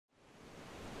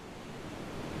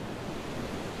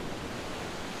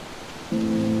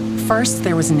First,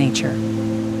 there was nature.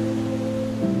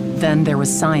 Then there was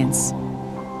science.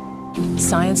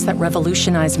 Science that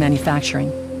revolutionized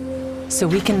manufacturing, so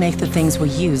we can make the things we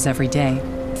use every day.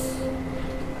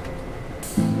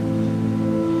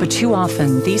 But too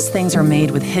often, these things are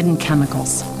made with hidden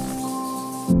chemicals.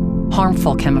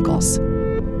 Harmful chemicals.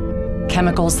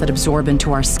 Chemicals that absorb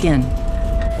into our skin,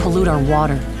 pollute our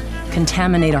water,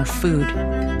 contaminate our food,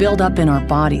 build up in our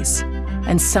bodies,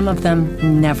 and some of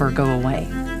them never go away.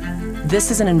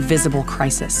 This is an invisible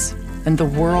crisis, and the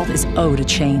world is owed a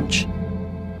change.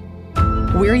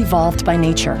 We're evolved by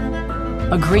nature,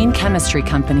 a green chemistry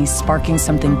company sparking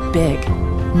something big,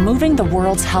 moving the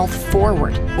world's health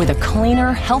forward with a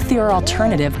cleaner, healthier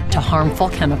alternative to harmful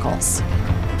chemicals.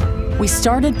 We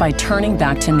started by turning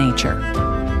back to nature,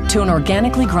 to an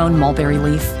organically grown mulberry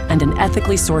leaf and an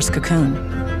ethically sourced cocoon,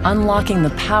 unlocking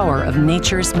the power of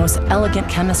nature's most elegant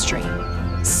chemistry,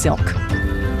 silk.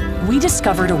 We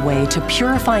discovered a way to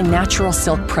purify natural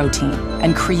silk protein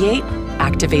and create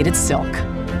activated silk.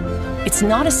 It's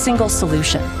not a single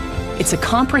solution. It's a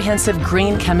comprehensive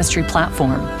green chemistry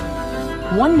platform.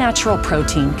 One natural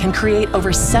protein can create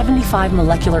over 75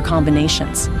 molecular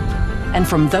combinations, and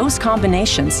from those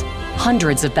combinations,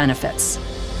 hundreds of benefits.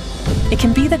 It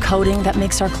can be the coating that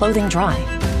makes our clothing dry,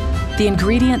 the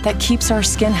ingredient that keeps our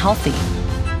skin healthy,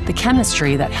 the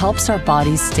chemistry that helps our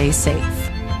bodies stay safe.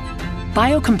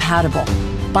 Biocompatible,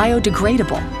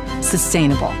 biodegradable,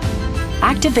 sustainable.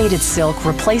 Activated silk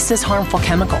replaces harmful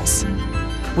chemicals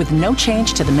with no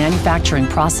change to the manufacturing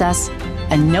process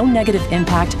and no negative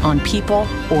impact on people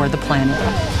or the planet.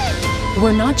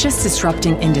 We're not just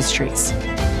disrupting industries,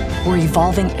 we're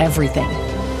evolving everything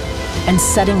and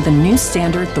setting the new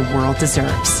standard the world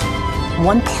deserves.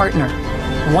 One partner,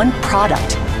 one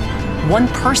product, one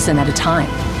person at a time.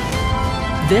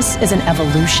 This is an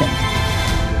evolution,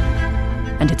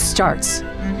 and it starts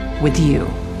with you.